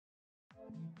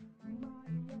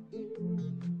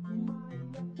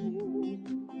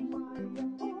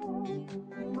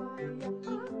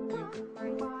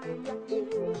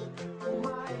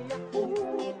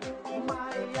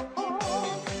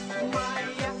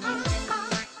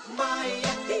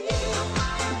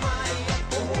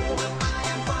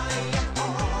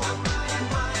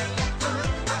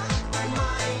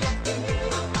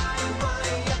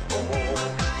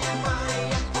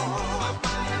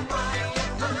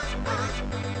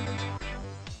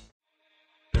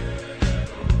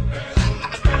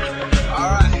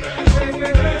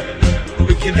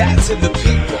Give that to the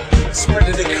people. Spread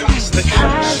it across the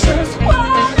country. I just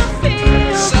wanna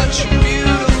feel such a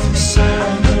beautiful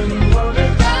sound.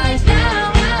 right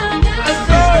now.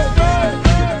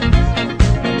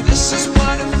 This is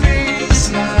what it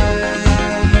feels like.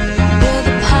 Where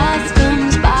the past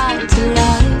comes back to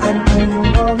life. I know you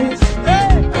want it.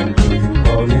 I know you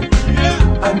want it.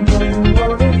 I know you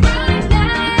want it. Right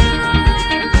now.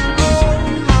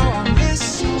 Oh, I miss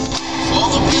you. All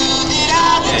the good that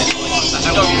I would take.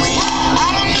 I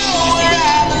don't know where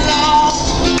I belong.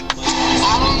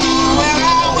 I don't know where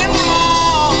I went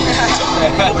wrong.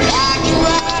 But I can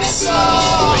write a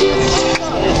song.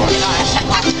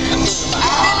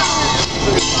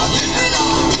 I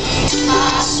belong in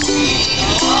my sweet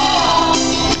home.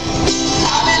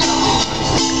 I belong,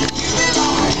 you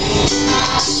belong in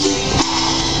my sweet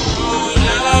home.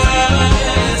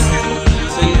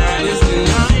 Tonight is the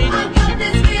night. I got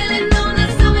this feeling on a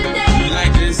summer day.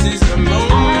 Like this is the I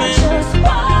moment. just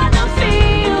wanna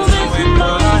feel So this we put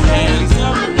our moment. hands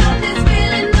up. I got this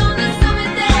feeling on a summer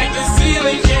day. Like the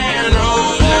ceiling can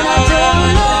hold I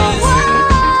don't know us. why.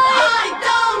 I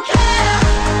don't care.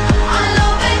 I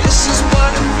love it. This is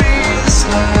what it feels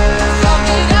like. Fuck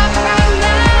it up right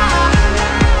now.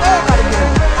 Everybody get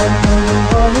it. I know you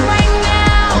want it. Right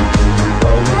now.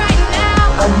 Right now.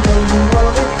 I know you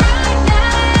want it. Right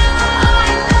now.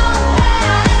 I don't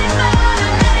care.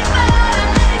 Let it burn.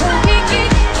 We can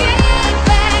get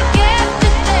back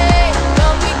yesterday.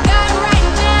 What we got right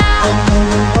now. I know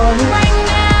you want it. Right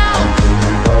now.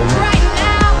 Right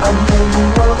now. I know you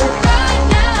want it. Right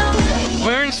now.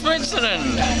 We're in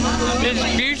Switzerland. It's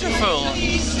beautiful.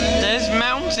 There's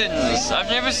mountains. I've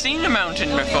never seen a mountain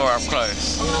before up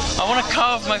close. I want to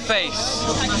carve my face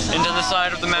into the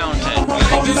side of the mountain.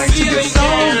 Like the ceiling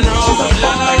can hold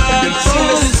us. Sing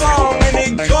a song and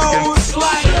it goes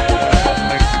like.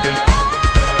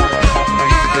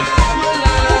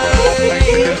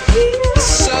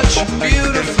 Such a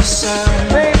beautiful sound.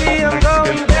 Baby, I'm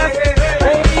going back.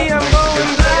 Baby, I'm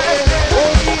going back.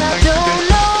 I don't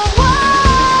know why.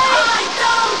 I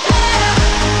don't care.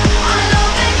 I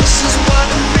love it. This is what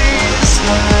it feels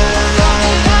like. Fuck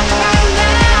it up right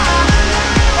now.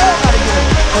 Everybody get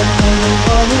it. I know you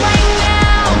want it. Right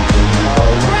now.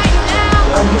 Right now.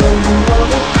 I know you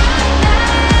want it.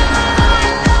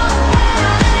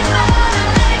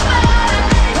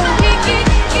 We can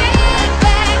get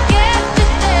back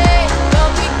yesterday. What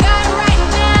we got right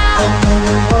now. I know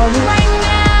you want it. Right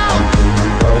now.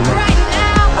 Right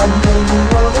now. I know you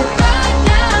want it. Right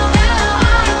now.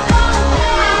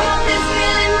 I got this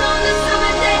feeling on the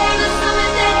summer day.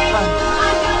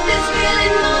 I got this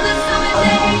feeling on the summer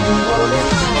day.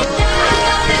 I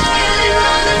got this feeling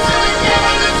on the summer day.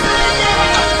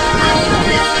 I got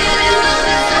this feeling on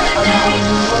the summer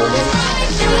day.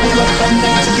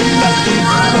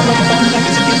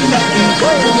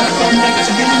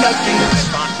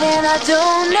 And I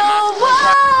don't know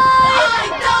why. I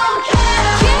don't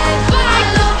care. Get back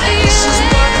the feeling. This is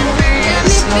what it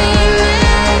feels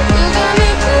like. You got me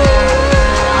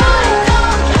cool. I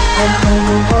don't care. I know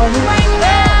you want it. Right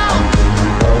now.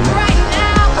 Right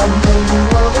now. I know you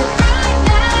want it. Right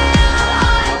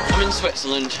now. I'm in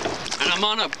Switzerland and I'm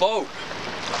on a boat.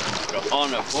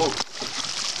 On a boat.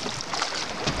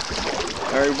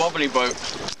 Very wobbly boat.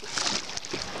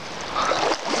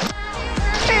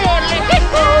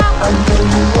 I know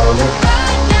you want it.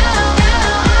 Right now.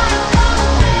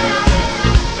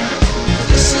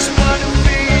 This is what it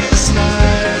feels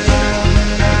like.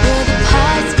 Where the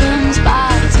past comes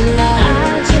back to life.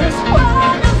 I just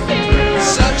wanna feel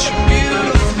Such a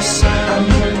beautiful sound. I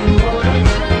know you want it.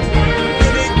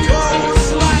 And it goes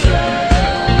like.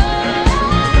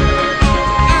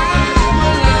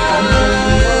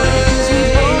 Cause we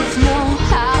both know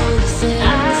how it feels.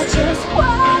 I just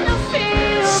wanna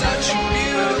feel Such a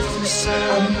beautiful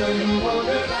sound.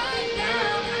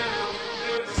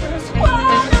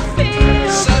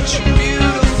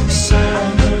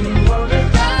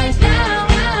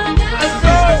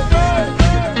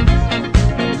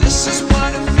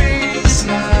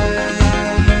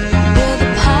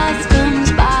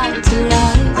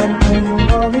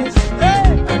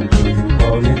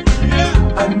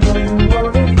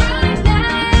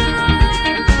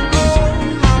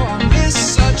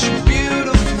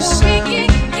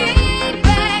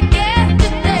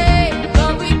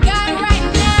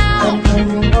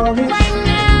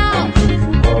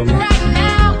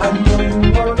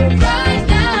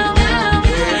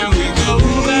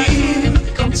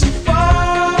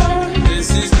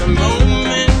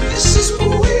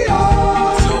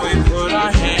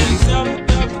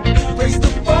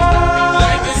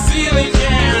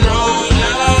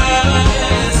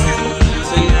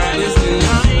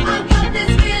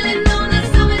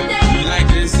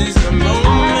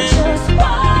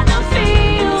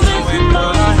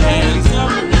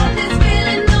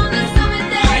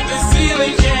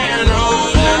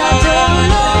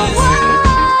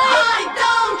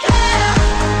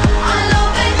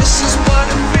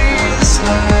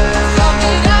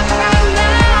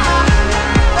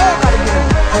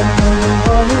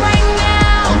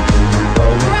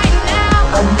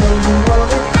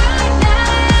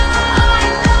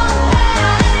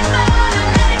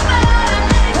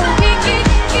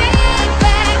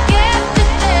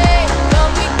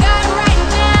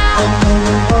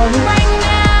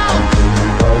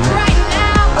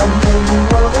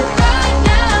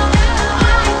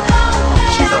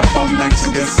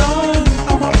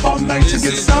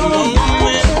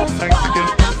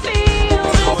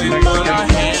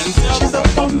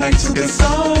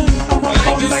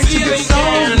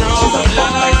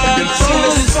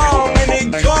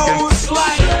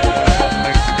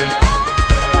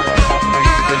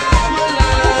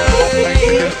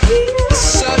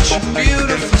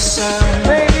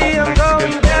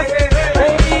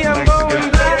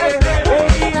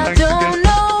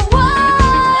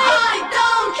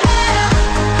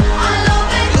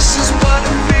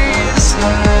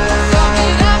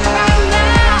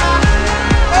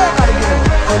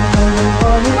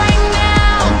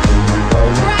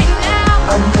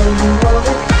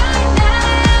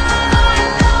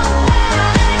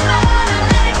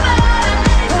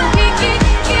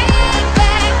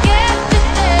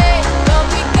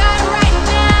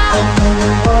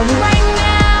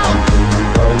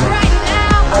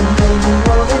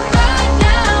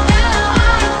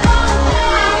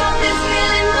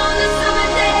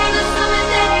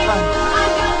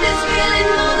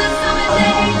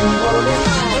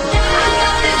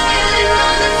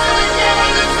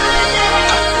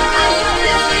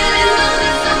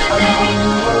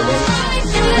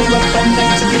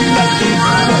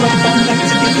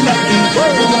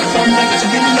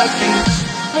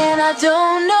 And I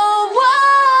don't know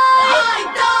why. I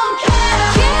don't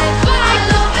care. Can't fight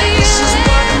the feeling. This is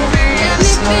what it feels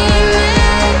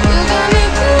like. You got me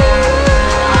feeling.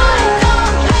 I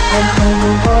don't care.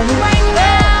 Right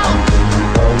now.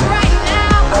 Right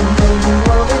now.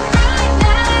 Right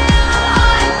now.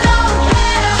 I don't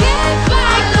care. Can't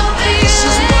fight the feeling. This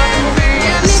is what it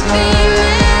feels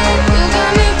like. You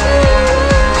got me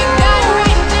feeling. We got it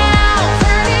right now.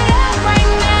 Turn it up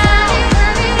right now.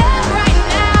 Turn it up right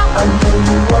now. I know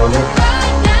you want it.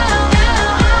 Right now.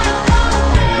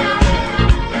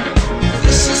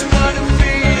 This is what it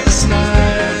feels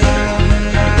like.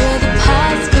 Where the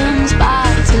past comes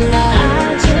back to life. I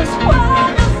just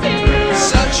wanna feel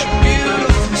Such a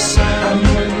beautiful I sound.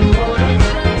 know you want it.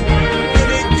 And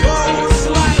it goes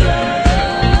like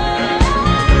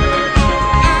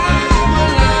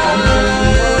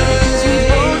Cause we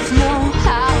both know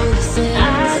how this ends. I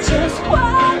just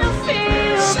wanna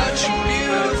feel such a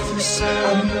beautiful I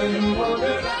sound. know you want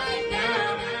it. right now.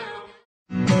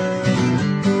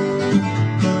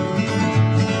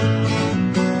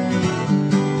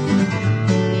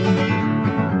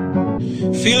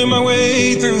 Feeling my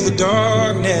way through the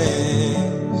darkness,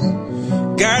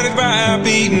 guided by a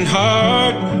beating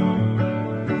heart.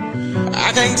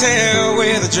 I can't tell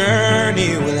where the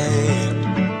journey will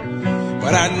end,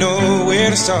 but I know where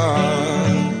to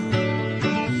start.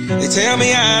 They tell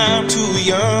me I'm too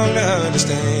young to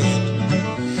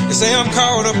understand. They say I'm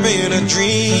caught up in a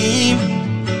dream.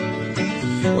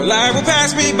 Well, life will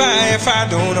pass me by if I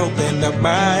don't open up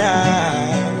my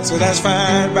eyes. So that's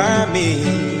fine by me.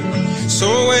 So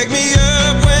wake me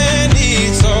up when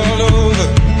it's all over,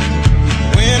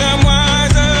 when I'm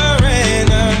wiser and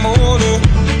I'm older.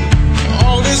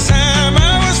 All this time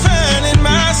I was finding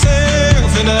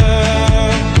myself and I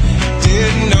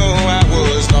didn't know I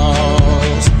was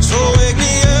lost. So wake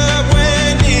me up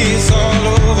when it's all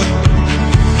over,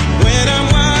 when I'm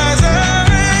wiser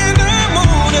and I'm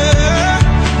older.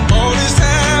 All this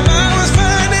time I was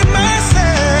finding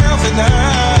myself and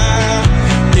I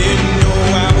didn't know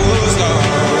I was lost.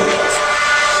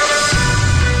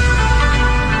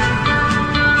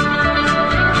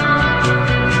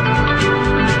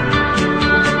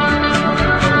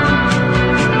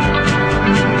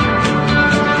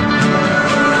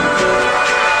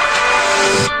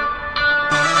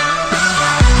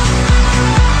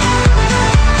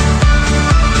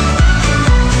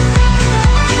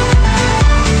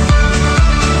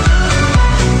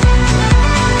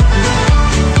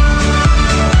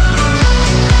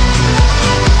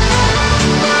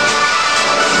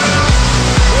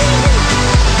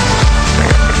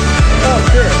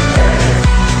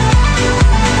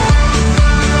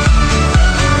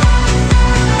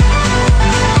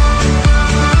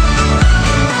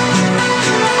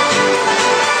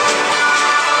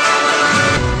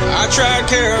 I tried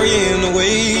carrying the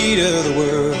weight of the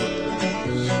world,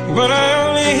 but I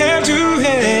only have two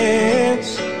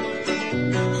hands.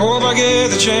 Hope I get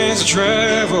the chance to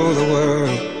travel the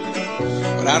world,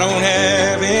 but I don't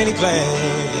have any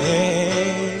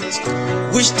plans.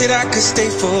 Wish that I could stay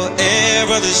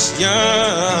forever this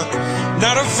young,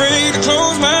 not afraid to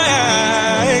close my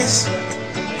eyes.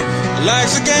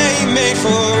 Life's a game made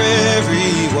for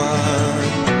everyone,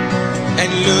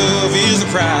 and love is the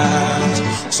prize.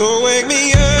 So wake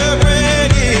me up